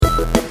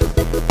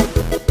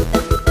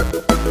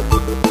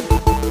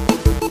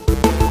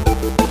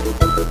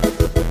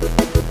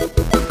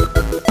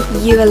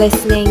You are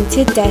listening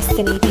to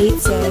Destiny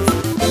Pizzas.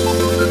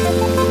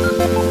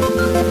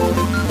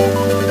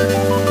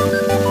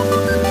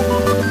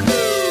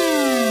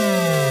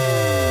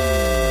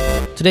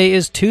 Today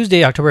is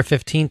Tuesday, October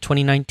 15th,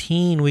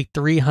 2019, week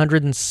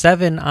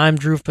 307. I'm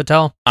Drew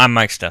Patel. I'm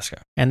Mike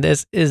Steska. And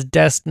this is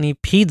Destiny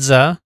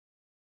Pizza.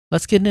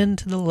 Let's get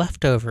into the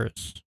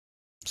leftovers.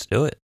 Let's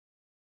do it.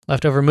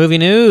 Leftover movie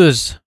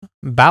news.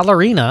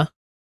 Ballerina.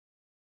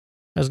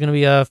 There's going to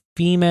be a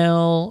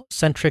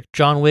female-centric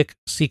John Wick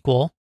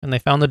sequel, and they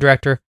found the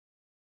director,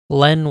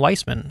 Len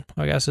Wiseman,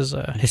 who I guess is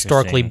a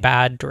historically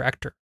bad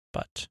director.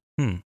 But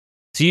So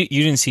you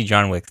didn't see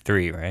John Wick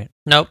 3, right?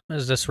 Nope.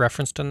 Is this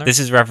referenced in there? This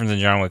is referenced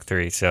in John Wick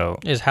 3, so...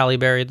 Is Halle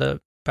Berry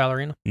the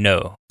ballerina?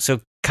 No.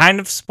 So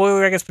kind of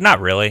spoiler, I guess, but not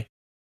really.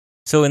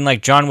 So in,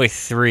 like, John Wick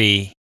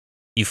 3,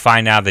 you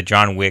find out that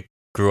John Wick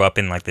grew up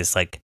in, like, this,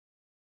 like,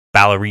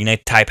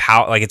 ballerina-type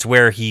house. Like, it's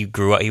where he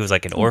grew up. He was,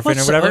 like, an orphan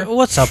or whatever.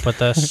 What's up with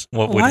this?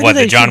 With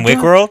the John Wick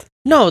world?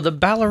 No, the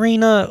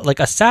ballerina, like,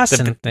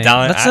 assassin thing.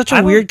 That's such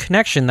a weird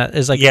connection that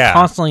is, like,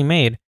 constantly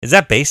made. Is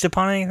that based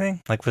upon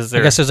anything? Like, was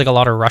there... I guess there's, like, a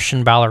lot of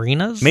Russian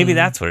ballerinas. Maybe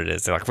that's what it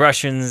is. They're, like,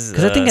 Russians,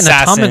 because I think in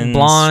assassins. Atomic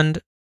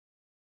Blonde,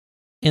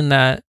 in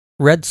that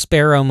Red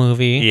Sparrow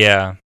movie...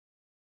 Yeah.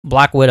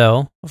 Black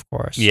Widow, of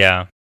course.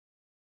 Yeah.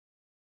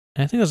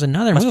 And I think there's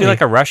another movie. Must be,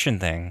 like, a Russian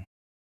thing.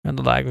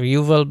 And like,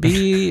 you will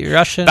be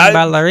Russian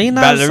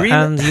ballerinas,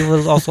 and you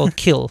will also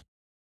kill.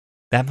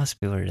 That must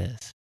be what it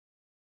is.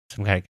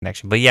 Some kind of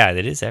connection. But yeah,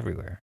 it is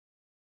everywhere.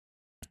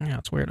 Yeah,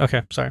 it's weird.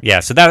 Okay, sorry. Yeah,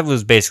 so that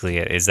was basically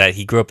it, is that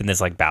he grew up in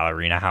this, like,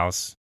 ballerina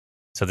house.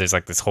 So there's,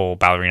 like, this whole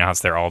ballerina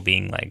house. They're all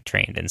being, like,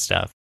 trained and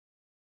stuff.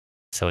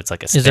 So it's,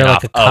 like, a spin-off. Is there,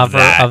 like, a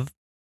cover of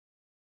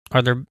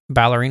Are there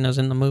ballerinas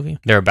in the movie?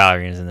 There are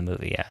ballerinas in the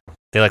movie, yeah.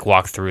 They, like,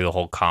 walk through the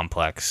whole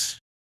complex.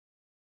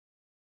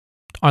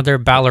 Are there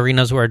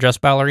ballerinas who are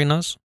just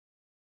ballerinas?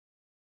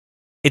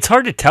 It's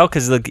hard to tell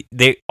because, like,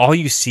 all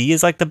you see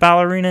is, like, the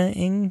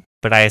ballerina-ing,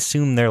 but I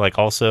assume they're, like,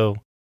 also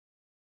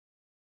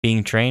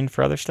being trained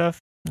for other stuff.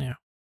 Yeah.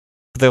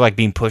 But they're, like,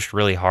 being pushed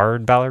really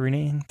hard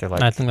ballerina-ing. They're,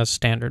 like... I think that's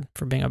standard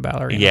for being a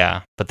ballerina.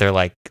 Yeah, but they're,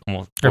 like,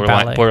 almost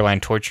ballet. borderline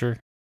torture.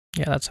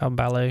 Yeah, that's how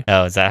ballet...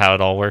 Oh, is that how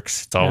it all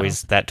works? It's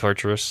always that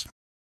torturous?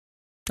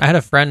 I have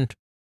a friend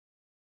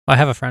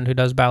who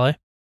does ballet.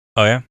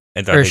 Oh, yeah?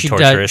 Or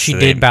she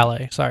did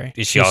ballet, sorry.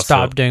 She also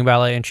stopped doing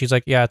ballet, and she's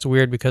like, yeah, it's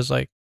weird because,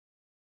 like,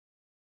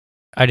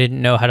 I didn't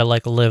know how to,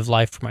 like, live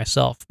life for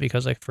myself,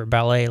 because, like, for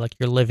ballet, like,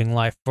 you're living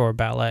life for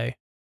ballet,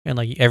 and,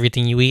 like,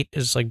 everything you eat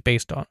is, like,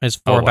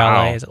 is for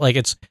ballet. Like,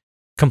 it's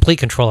complete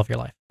control of your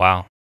life.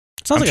 Wow.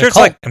 It sounds I'm like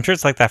sure I'm sure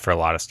it's like that for a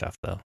lot of stuff,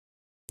 though.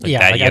 Like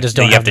I just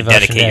don't have to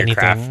dedicate your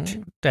craft.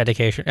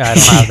 Dedication. I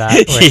don't have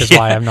that, which is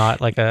why I'm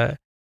not, like,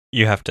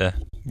 You have to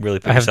really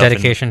put I have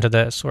dedication to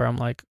this, where I'm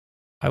like,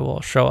 I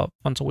will show up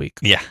once a week.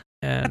 Yeah.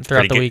 And That's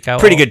throughout the week, I will...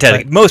 Pretty good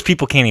dedication. Most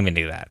people can't even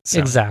do that. So.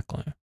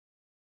 Exactly.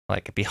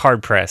 Like, it'd be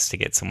hard-pressed to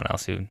get someone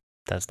else who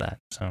does that,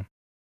 so...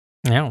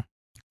 Yeah. I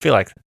feel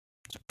like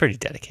it's pretty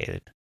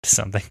dedicated to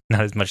something. Not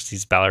as much as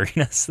these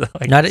ballerinas, though.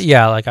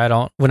 Like, I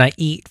don't... When I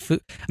eat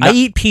food... No. I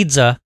eat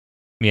pizza...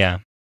 Yeah.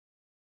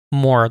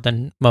 More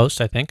than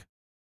most, I think.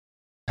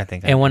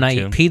 And when I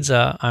eat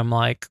pizza, I'm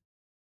like...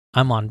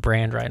 I'm on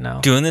brand right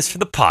now. Doing this for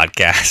the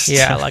podcast.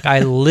 Yeah, like,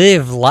 I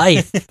live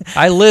life.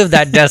 I live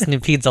that Destiny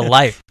Pizza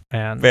life,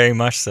 man. Very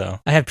much so.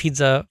 I had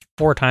pizza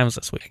 4 times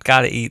this week. I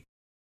gotta eat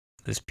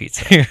this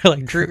pizza. You're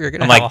like, Drew, you're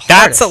gonna I'm like,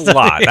 that's a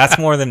lot. Yeah. That's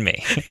more than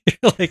me.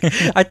 Like,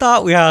 I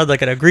thought we had,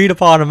 like, an agreed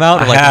upon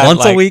amount of, like,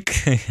 once a week.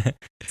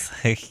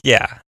 It's like,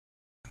 yeah.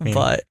 I mean,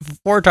 but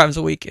 4 times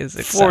a week is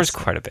excessive. 4 is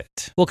quite a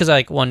bit. Well, because,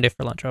 like, one day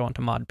for lunch, I went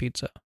to Mod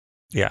Pizza.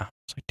 Yeah.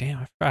 It's like, damn,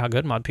 I forgot how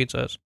good Mod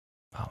Pizza is.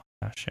 Oh,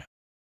 gosh, yeah.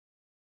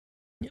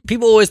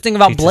 People always think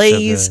about Pizza's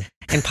Blaze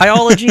and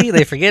Pyology.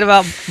 They forget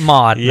about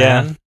Mod,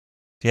 man.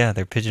 Yeah,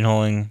 they're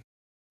pigeonholing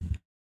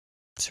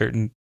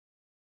certain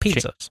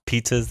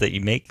pizzas that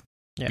you make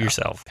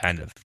yourself, kind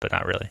of, but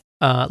not really.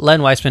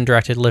 Len Wiseman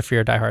directed Live Free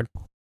or Die Hard.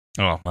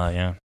 Oh,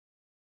 yeah.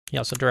 He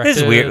also directed... This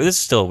is weird. This is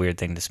still a weird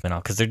thing to spin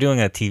off, because they're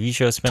doing a TV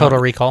show spin off. Total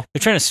Recall.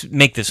 They're trying to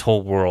make this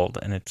whole world,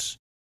 and it's...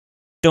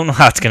 Don't know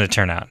how it's going to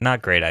turn out.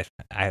 Not great, I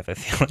have a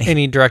feeling. And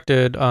he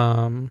directed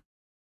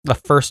the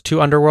first 2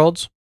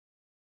 Underworlds.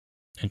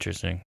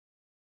 Interesting.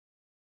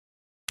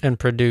 And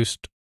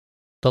produced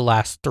the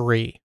last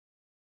 3.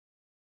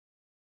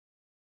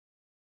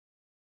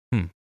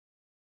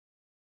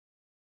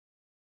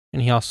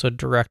 And he also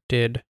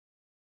directed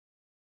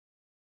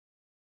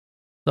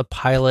the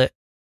pilot.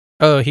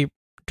 Oh, he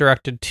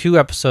directed 2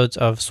 episodes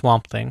of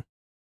Swamp Thing.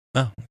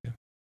 Oh, okay.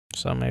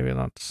 So maybe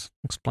that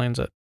explains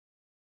it.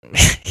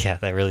 Yeah,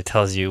 that really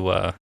tells you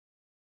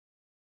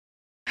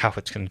how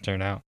it's going to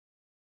turn out.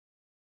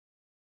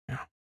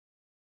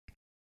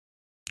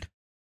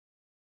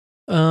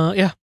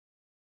 Yeah.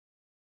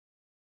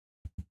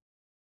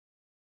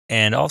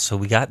 And also,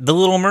 we got The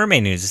Little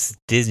Mermaid news. This is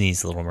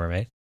Disney's Little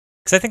Mermaid.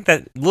 Because I think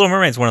that Little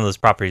Mermaid is one of those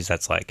properties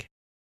that's, like,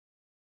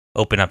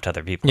 open up to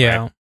other people. Yeah.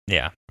 Right?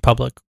 Yeah.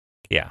 Public.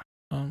 Yeah.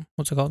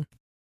 What's it called?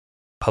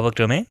 Public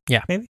domain?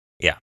 Yeah. Maybe?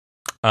 Yeah.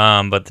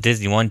 But the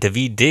Disney one,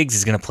 Daveed Diggs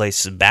is going to play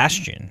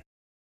Sebastian.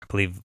 I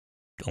believe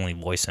only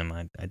voice him.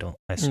 I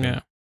assume.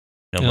 Yeah.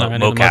 No Yeah, I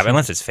know the mocap, motion.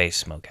 unless it's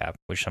face mocap,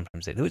 which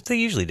sometimes they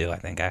usually do, I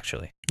think,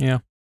 actually. Yeah.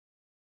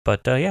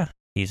 But yeah,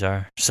 he's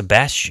our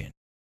Sebastian.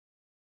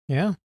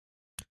 Yeah.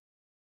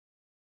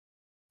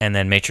 And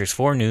then Matrix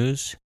 4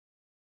 news.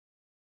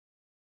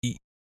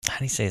 How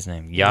do you say his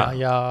name?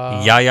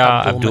 Yahya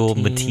Abdul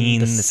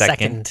Mateen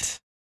II.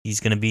 He's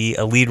going to be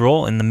a lead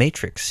role in The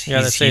Matrix.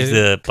 Yeah, he's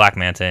the Black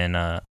Manta in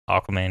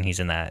Aquaman. He's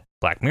in that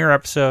Black Mirror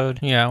episode.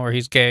 Yeah, where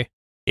he's gay.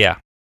 Yeah.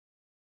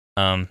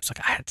 It's like,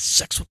 I had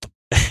sex with the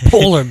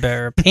polar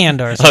bear,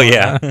 panda or Oh, something.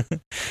 yeah.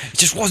 It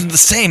just wasn't the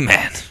same,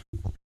 man.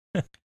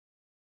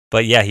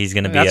 But yeah, he's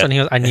going to be... That's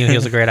when I knew he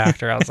was a great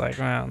actor. I was like,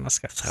 man, this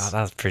guy's... Oh,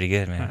 that was pretty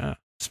good, man.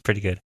 It's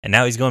pretty good. And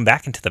now he's going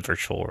back into the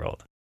virtual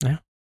world. Yeah.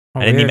 Oh,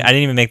 I didn't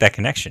even make that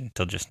connection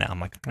until just now. I'm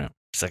like, Yeah.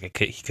 it's like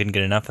he couldn't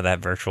get enough of that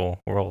virtual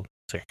world.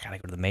 So I gotta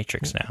go to the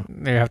Matrix now.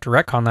 They have to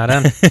retcon that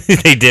in.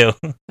 They do.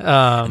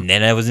 And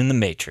then I was in the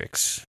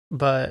Matrix.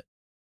 But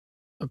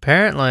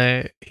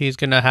apparently he's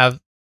going to have...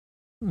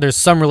 There's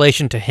some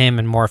relation to him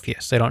and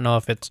Morpheus. They don't know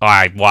if it's...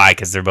 Why?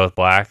 Because they're both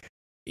black?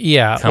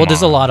 Yeah. Come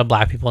There's a on. lot of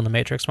black people in the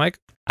Matrix, Mike.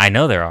 I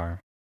know there are,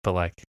 but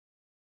like,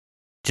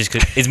 just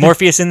 'cause, is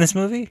Morpheus in this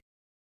movie?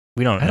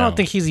 We don't know. I don't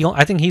think he's the only...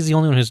 I think he's the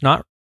only one who's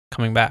not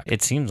coming back.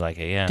 It seems like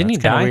it, yeah. Didn't he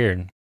That's kinda die?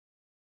 Weird.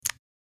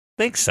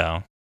 Think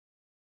so.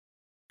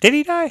 Did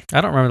he die?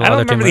 I don't remember I the don't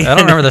other two remember movies. the I don't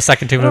end remember the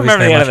second two I don't movies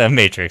remember very the end much. of the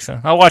Matrix.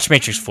 I'll watch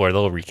Matrix 4.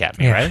 They'll recap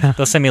me, Yeah. right?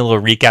 They'll send me a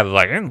little recap of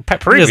like,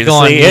 Just go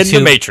on previously in the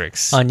YouTube-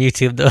 Matrix. On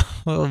YouTube,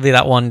 there'll be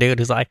that one dude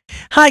who's like,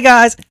 "Hi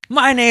guys,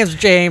 my name's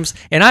James,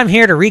 and I'm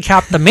here to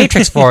recap The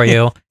Matrix for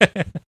you.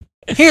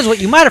 Here's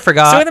what you might have So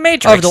forgot in the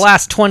Matrix, over the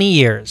last 20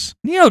 years."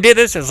 Neo did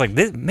this. It's like,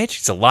 this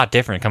Matrix is a lot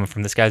different coming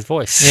from this guy's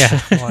voice.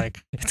 Yeah, like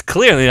It's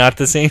clearly not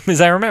the same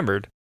as I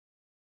remembered.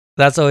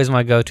 that's always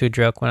my go-to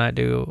joke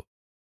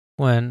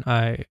when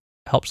I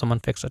help someone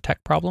fix a tech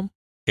problem.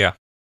 Yeah.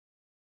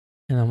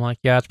 And I'm like,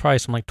 yeah, it's probably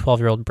some like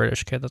 12-year-old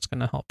British kid that's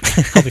gonna help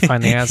you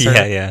find the answer.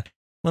 Yeah.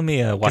 Let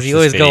me watch Because this you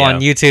always video. go on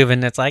YouTube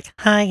and it's like,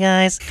 "Hi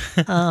guys,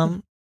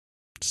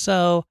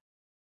 so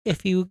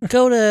if you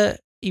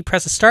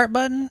press the start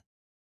button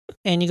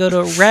and you go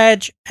to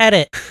Reg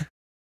Edit,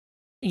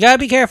 you gotta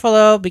be careful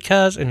though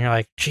because," and you're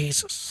like,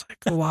 Jesus, like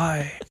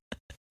why?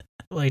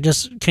 Like,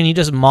 can you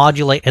just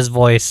modulate his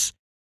voice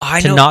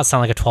to not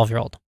sound like a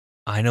 12-year-old?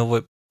 I know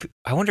what.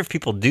 I wonder if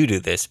people do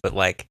this, but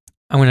like,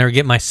 I'm gonna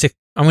get my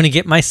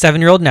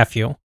 7-year-old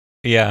nephew.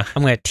 yeah,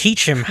 I'm gonna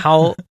teach him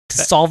how to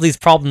solve these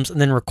problems and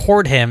then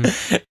record him.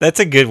 that's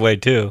a good way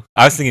too.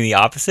 I was thinking the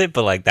opposite,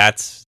 but like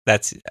that's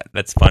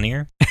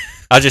funnier.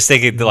 I was just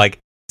thinking to like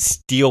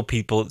steal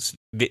people's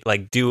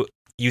like. Do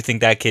you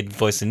think that kid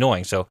voice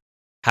annoying? So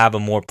have a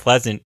more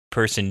pleasant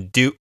person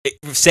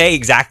say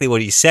exactly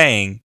what he's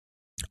saying.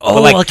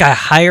 Oh, like- like I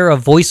hire a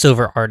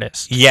voiceover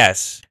artist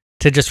Yes,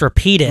 to just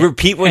repeat it.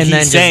 repeat what and he's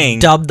then saying.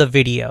 just dub the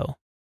video.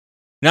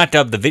 Not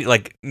dub the video.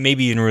 Like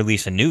maybe even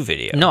release a new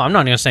video. No, I'm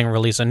not even saying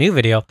release a new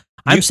video.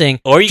 I'm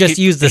saying or you just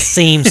could- use the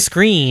same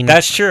screen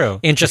That's true.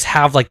 and just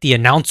have like the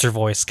announcer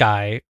voice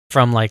guy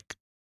from like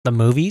the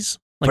movies,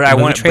 like But the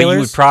movie but trailers. you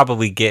would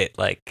probably get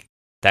like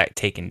that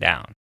taken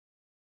down.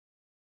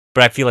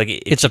 But I feel like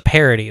it's a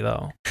parody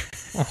though.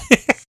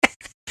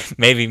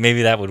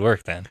 maybe that would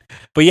work then.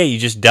 But yeah, you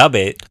just dub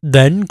it.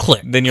 Then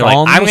click. Then you're like,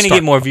 on I'm the going to start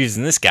get more views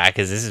than this guy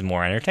because this is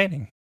more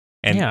entertaining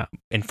and yeah,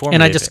 informative.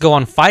 and I just go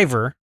on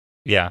Fiverr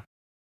Yeah.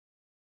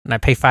 and I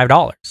pay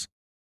 $5.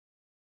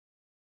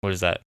 What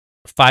is that?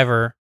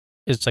 Fiverr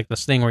is like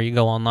this thing where you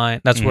go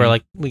online. That's where Mhm.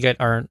 like we get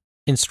our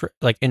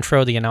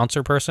intro, the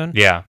announcer person.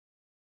 Yeah.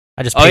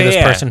 I just Oh, pay this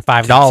yeah. person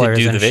 $5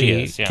 do and the she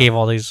videos, yeah. gave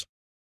all these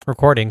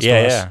recordings to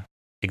us. Yeah.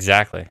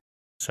 Exactly.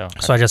 So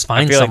So I just I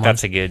find feel someone. like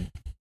that's a good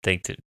thing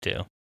to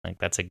do. Like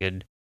that's a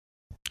good.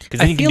 Because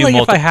I feel like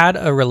if I had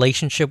a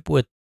relationship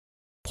with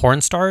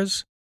porn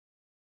stars,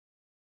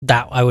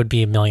 that I would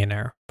be a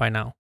millionaire by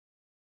now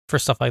for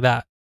stuff like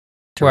that.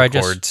 to where I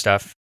record just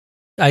stuff.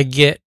 I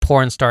get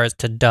porn stars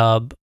to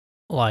dub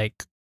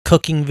like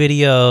cooking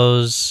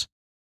videos,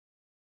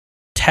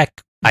 tech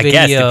I videos.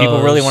 guess. Do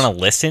people really want to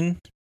listen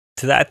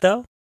to that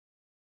though?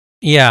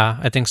 Yeah,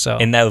 I think so.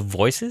 In those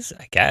voices?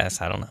 I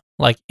guess. I don't know.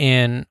 Like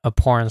in a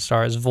porn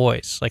star's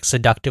voice, like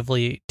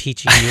seductively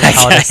teaching you I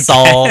how to guess.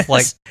 solve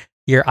like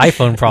your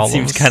iPhone problems.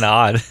 Seems kind of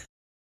odd.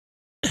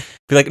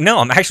 Be like, no,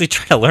 I'm actually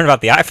trying to learn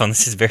about the iPhone.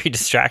 This is very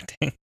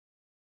distracting.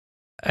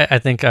 I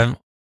think I'm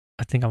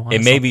on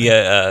It may be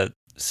something.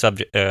 a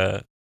subject,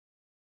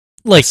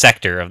 like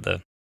sector of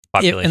the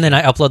population. and then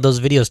I upload those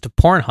videos to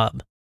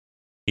Pornhub.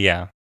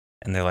 yeah,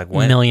 and they're like,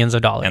 when? Millions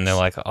of dollars. And they're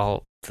like,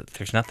 oh,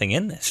 there's nothing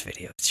in this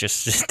video. It's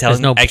just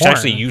telling no it's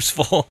actually porn.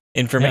 useful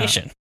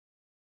information.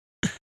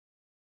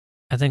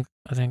 I think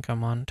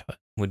I'm on to it.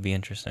 Would be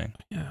interesting.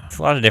 Yeah. It's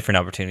a lot of different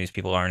opportunities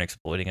people aren't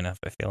exploiting enough,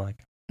 I feel like.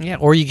 Yeah,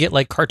 or you get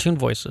like cartoon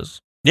voices.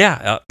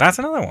 Yeah, that's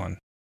another one.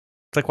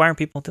 It's like, why aren't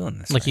people doing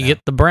this? Like right you now? get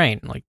the brain,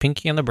 like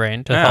Pinky and the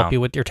Brain to Yeah. help you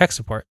with your tech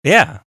support.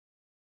 Yeah.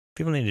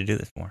 People need to do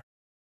this more.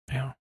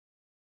 Yeah.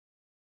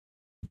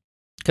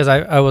 Because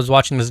I was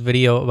watching this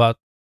video about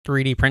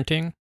 3D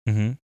printing,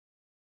 Mm-hmm.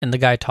 and the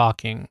guy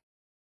talking,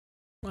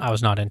 I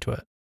was not into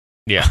it.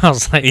 Yeah. I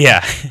was like,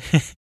 Yeah.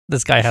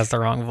 this guy has the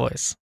wrong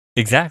voice.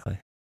 Exactly.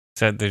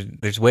 So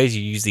there's ways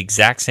you use the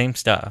exact same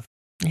stuff.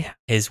 Yeah.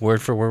 His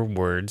word for word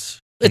words.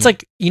 It's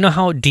like, you know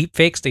how deep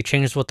fakes, they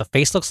change what the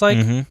face looks like?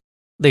 Mhm.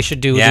 They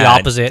should do Yeah, the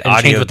opposite and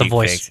change audio what the deepfakes.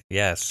 voice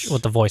Yes.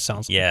 what the voice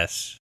sounds like.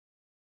 Yes.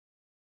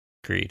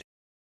 Agreed.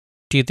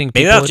 Do you think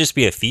Maybe people that'll would- just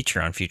be a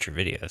feature on future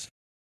videos.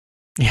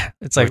 Yeah,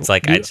 it's Where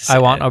like, it's like, I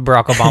want a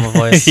Barack Obama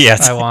voice.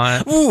 Yes. I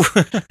want Ooh.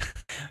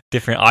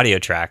 Different audio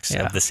tracks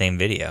Yeah. of the same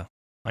video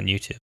on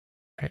YouTube.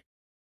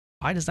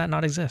 why does that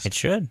not exist? It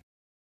should.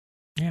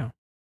 Yeah.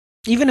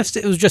 Even if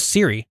it was just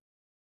Siri,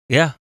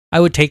 Yeah. I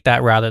would take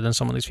that rather than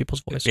some of these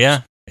people's voices.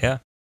 Yeah. Yeah.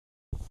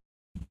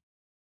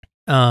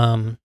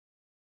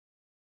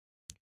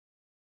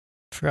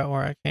 Forgot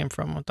where I came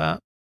from with that.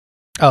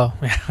 Oh,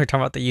 yeah, we're talking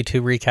about the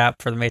YouTube recap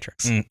for The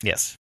Matrix.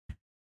 Yes.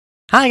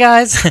 Hi,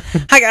 guys.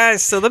 Hi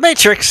guys. So the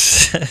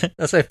Matrix.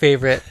 That's my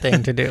favorite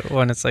thing to do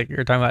when it's like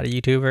you're talking about a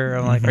YouTuber.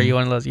 I'm like, are you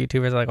one of those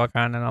YouTubers? Like, what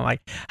kind? And I'm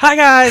like, hi,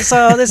 guys.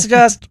 So this is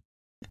just,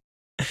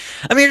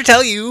 I'm here to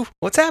tell you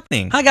what's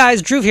happening. hi,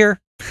 guys. Drew here.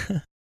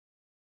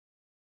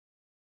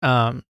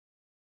 Do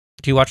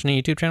you watch any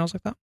YouTube channels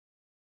like that?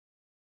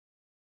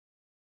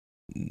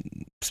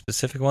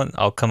 Specific one?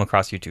 I'll come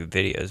across YouTube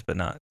videos, but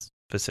not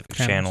specific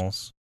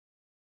channels.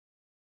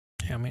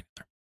 Yeah, me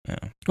neither.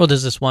 Yeah. Well,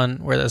 there's this one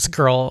where this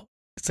girl,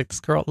 it's like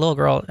this little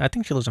girl, I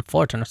think she lives in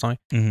Fullerton or something,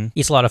 Mm-hmm.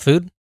 eats a lot of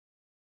food,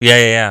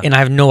 Yeah. and I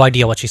have no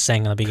idea what she's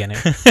saying in the beginning.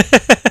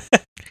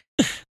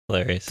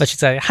 Hilarious. But she'd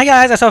say, hi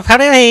guys, I how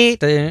did I eat?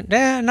 Today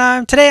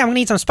I'm going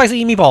to eat some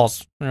spicy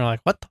meatballs. And you're like,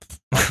 what the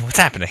What's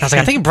happening? I was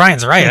like, I think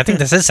Brian's right. I think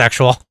this is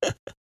sexual.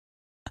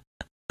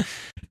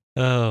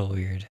 Oh,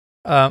 weird.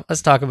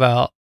 Let's talk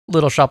about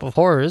Little Shop of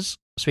Horrors.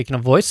 Speaking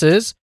of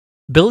voices,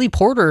 Billy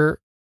Porter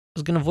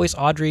is going to voice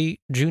Audrey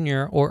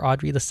Jr. or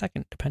Audrey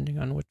II, depending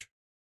on which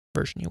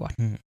version you watch.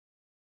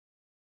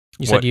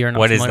 You said you're not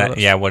What is familiar that? with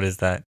this. Yeah, what is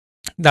that?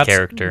 That's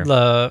character?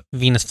 the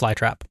Venus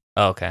flytrap.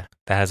 Oh, okay.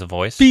 That has a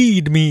voice?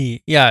 Feed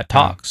me. Yeah, it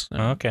talks.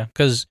 Oh, okay.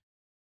 Because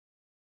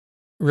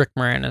Rick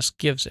Moranis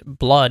gives it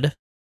blood.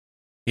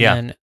 Yeah.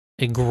 And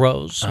it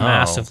grows Oh,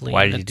 massively.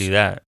 Why and did you it's- do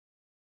that?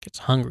 Gets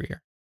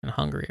hungrier and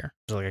hungrier.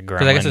 It's like a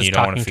Because I guess gremlin. it's You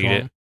don't want talking to to feed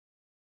it. him.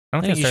 I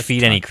don't I think think you it should starts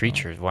feed any talking to him.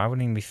 creatures. Why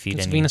wouldn't we feed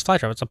It's any? Venus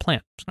flytrap. It's a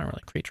plant. It's not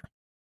really a creature.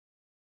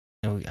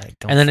 No, I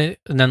don't.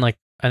 And then like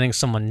I think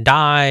someone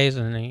dies,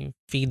 and then he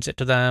feeds it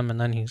to them,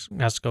 and then he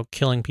has to go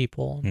killing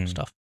people and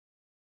stuff.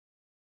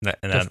 that's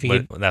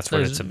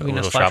what it's a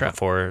Venus Little Shop flytrap. of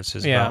Horrors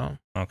is Yeah.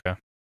 about. Okay.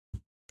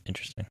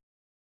 Interesting.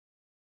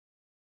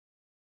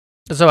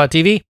 So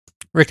TV,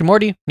 Rick and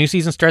Morty, new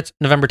season starts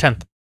November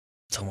 10th.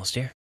 It's almost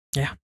here.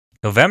 Yeah.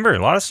 November. A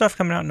lot of stuff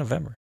coming out in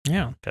November.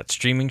 Yeah. Got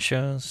streaming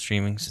shows.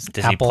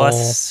 Disney Apple.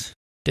 Plus.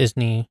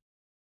 Disney,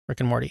 Rick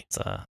and Morty. It's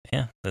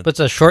yeah. But it's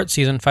a short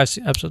season, 5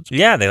 episodes.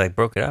 Yeah, they like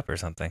broke it up or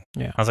something.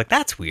 Yeah. I was like,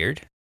 that's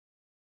weird.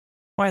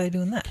 Why are they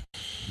doing that?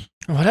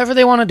 Whatever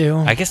they want to do.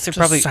 I guess they're Just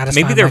probably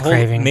satisfy maybe they're my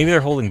craving. maybe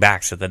they're holding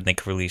back so that they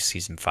can release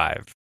season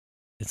 5.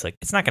 It's like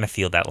it's not going to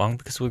feel that long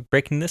because we're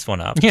breaking this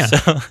one up. Yeah. So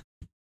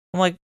I'm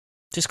like,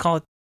 just call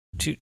it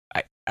two.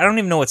 I don't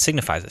even know what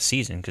signifies a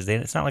season because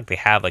it's not like they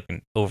have like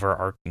an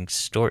overarching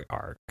story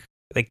arc.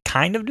 They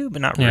kind of do,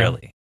 but not Yeah.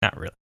 really. Not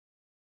really.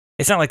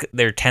 It's not like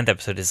their 10th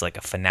episode is like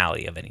a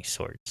finale of any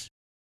sorts.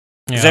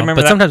 Yeah, I remember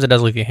but that- sometimes it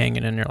does leave you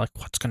hanging, and you're like,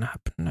 what's going to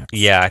happen next?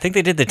 Yeah, I think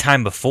they did the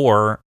time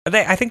before.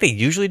 I think they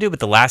usually do, but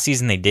the last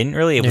season they didn't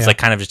really. It was Yeah. like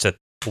kind of just a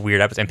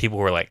weird episode, and people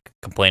were like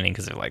complaining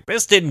because they're like,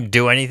 "This didn't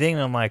do anything."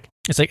 And I'm like,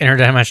 It's like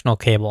interdimensional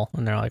cable,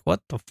 and they're like,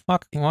 what the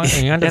fuck? What?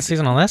 You ended the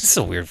season on "This this? is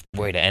a weird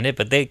way to end it,"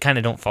 but they kind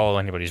of don't follow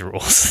anybody's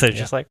rules. They're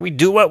just like, "We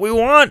do what we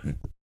want."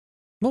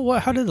 Well,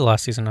 how did the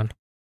last season end?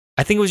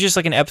 I think it was just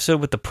like an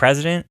episode with the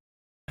president.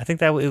 I think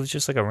that it was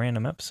just like a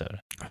random episode.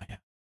 Oh, yeah.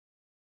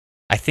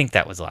 I think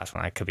that was the last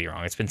one. I could be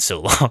wrong. It's been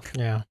so long.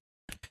 Yeah.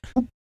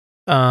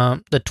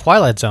 The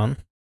Twilight Zone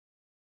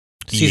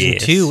season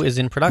Yes. 2 is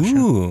in production.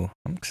 Ooh,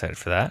 I'm excited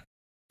for that.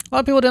 A lot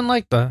of people didn't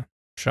like the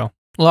show.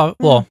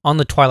 Well, on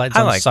the Twilight I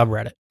Zone like-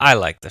 subreddit, I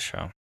like the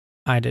show.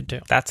 I did too.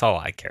 That's all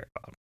I care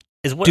about.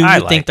 Is what Do you I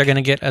think like. they're going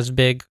to get as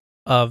big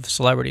of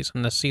celebrities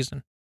in this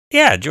season?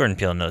 Yeah, Jordan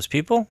Peele knows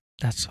people.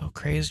 That's so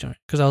crazy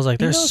because I was like,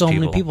 He there's knows so many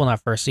people. people in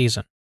that first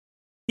season.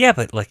 Yeah,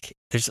 but like,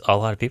 there's a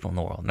lot of people in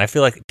the world, and I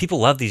feel like people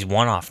love these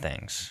one-off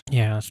things.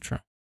 Yeah, that's true.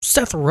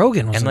 Seth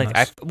Rogen was And in like,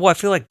 this. I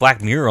feel like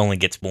Black Mirror only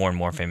gets more and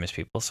more famous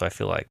people, so I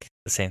feel like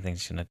the same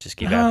thing's gonna just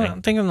keep happening.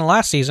 I'm thinking in the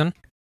last season,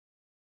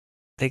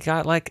 They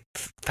got like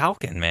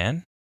Falcon,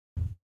 man.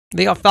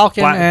 they got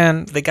Falcon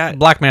and They got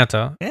Black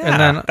Manta. yeah, and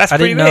then that's I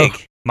pretty didn't big.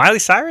 know. Miley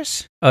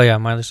Cyrus Oh yeah,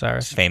 Miley is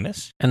Cyrus.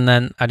 famous. And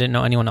then I didn't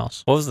know anyone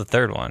else. What was the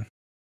third one?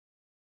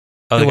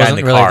 Oh, It the guy in wasn't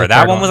the really car. the That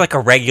third one was one. like a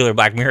regular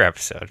Black Mirror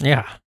episode.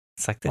 Yeah,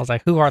 It's like I was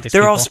like, who are these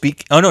they're people? all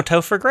speak. Oh no,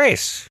 Topher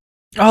Grace.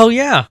 Oh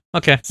yeah,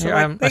 okay. So,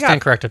 Yeah, like, they I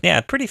stand got- corrected.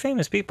 Yeah, pretty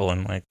famous people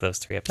in like those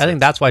 3 I episodes. think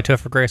that's why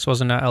Topher Grace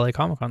wasn't at LA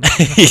Comic Con.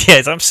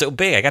 yes, I'm so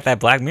big. I got that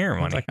Black Mirror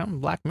I was money. like, I'm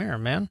Black Mirror,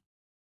 man.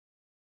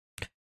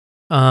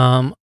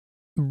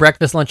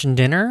 Breakfast, lunch, and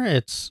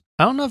dinner.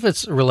 I don't know if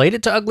it's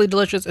related to Ugly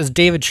Delicious. It's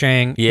David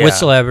Chang with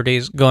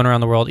celebrities going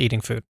around the world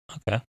eating food.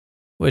 Okay.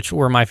 Which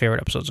were my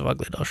favorite episodes of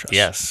Ugly Delicious.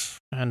 Yes.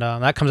 And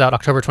that comes out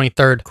October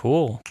 23rd.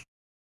 Cool.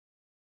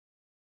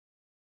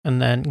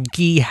 And then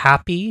Gi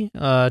Happy,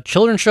 a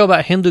children's show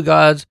about Hindu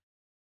gods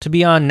to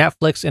be on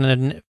Netflix in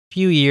a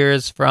few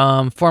years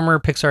from former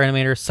Pixar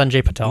animator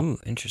Sanjay Patel. Ooh,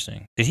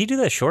 interesting. Did he do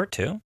that short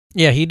too?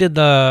 Yeah, he did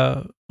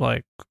the,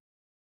 what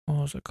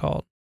was it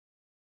called?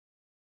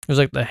 It was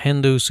like the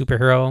Hindu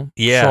superhero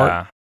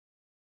short.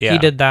 Yeah. He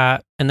did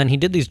that, and then he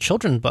did these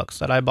children's books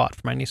that I bought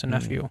for my niece and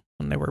nephew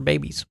when they were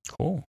babies.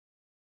 Cool.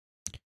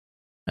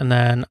 And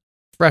then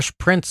Fresh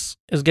Prince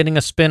is getting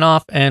a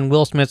spin-off, and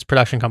Will Smith's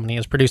production company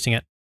is producing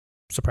it.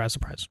 Surprise,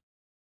 surprise.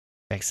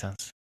 Makes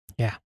sense.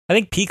 Yeah. I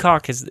think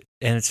Peacock is,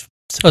 and it's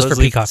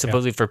supposedly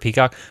for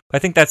Peacock, but I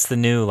think that's the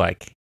new,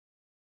 like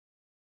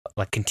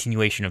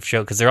continuation of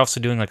show, because they're also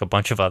doing like a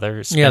bunch of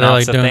other spin-offs. Yeah, they're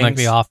like doing things. like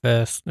The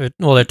Office. They're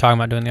talking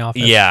about doing The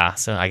Office. Yeah,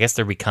 so I guess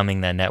they're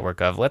becoming that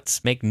network of,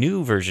 let's make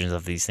new versions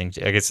of these things.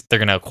 I guess they're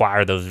going to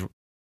acquire those.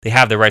 They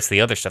have the rights to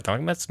the other stuff. They're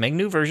like, let's make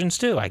new versions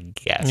too, I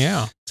guess.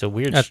 Yeah. So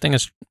weird. That thing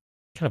is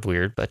kind of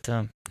weird, but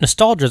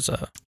nostalgia's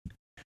a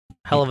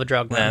hell of a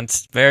drug, man.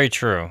 That's very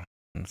true.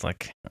 It's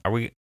like, are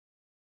we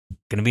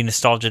going to be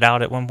nostalgic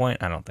out at one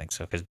point? I don't think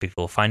so, because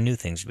people will find new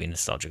things to be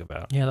nostalgic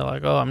about. Yeah, they're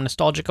like, oh, I'm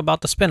nostalgic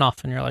about the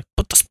spinoff. And you're like,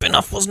 but the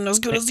spinoff wasn't as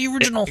good as the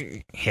original.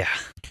 Yeah.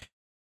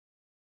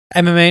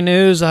 MMA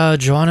news,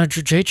 Joanna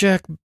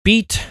Jędrzejczyk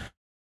beat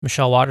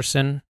Michelle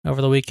Waterson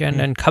over the weekend,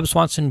 and Cub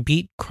Swanson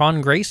beat Kron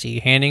Gracie,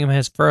 handing him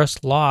his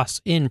first loss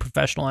in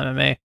professional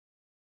MMA.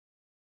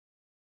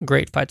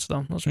 Great fights,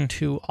 though. Those are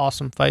two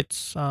awesome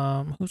fights.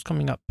 Who's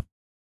coming up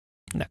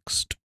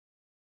next?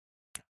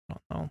 I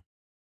don't know.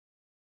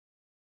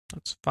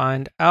 Let's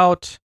find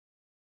out.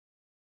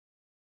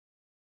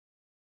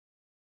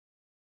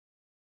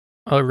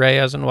 Oh,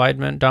 Reyes and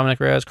Weidman.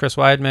 Dominic Reyes, Chris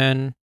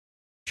Weidman,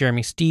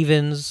 Jeremy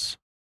Stevens,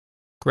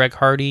 Greg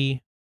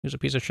Hardy, who's a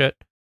piece of shit.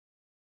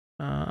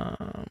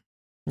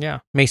 Yeah,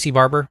 Macy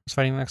Barber is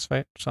fighting the next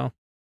fight. So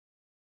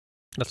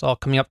that's all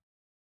coming up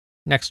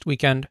next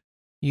weekend.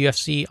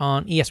 UFC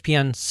on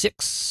ESPN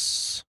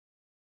 6.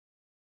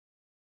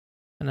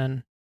 And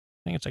then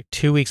I think it's like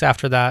 2 weeks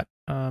after that,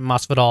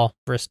 Masvidal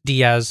versus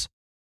Diaz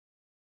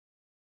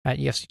at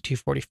UFC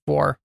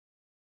 244,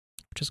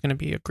 which is going to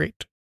be a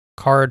great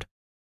card,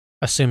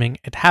 assuming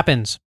it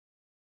happens.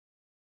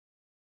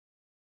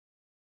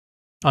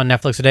 On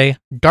Netflix today,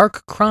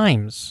 Dark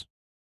Crimes.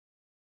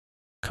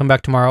 Come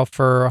back tomorrow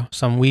for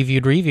some We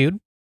Viewed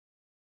Reviewed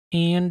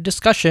and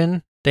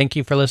discussion. Thank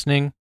you for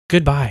listening.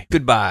 Goodbye.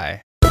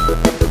 Goodbye.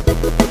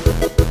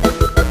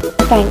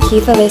 Thank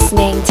you for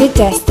listening to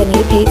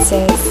Destiny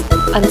Pizzas.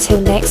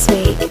 Until next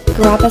week,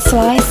 grab a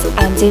slice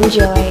and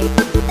enjoy.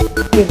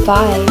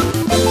 Goodbye.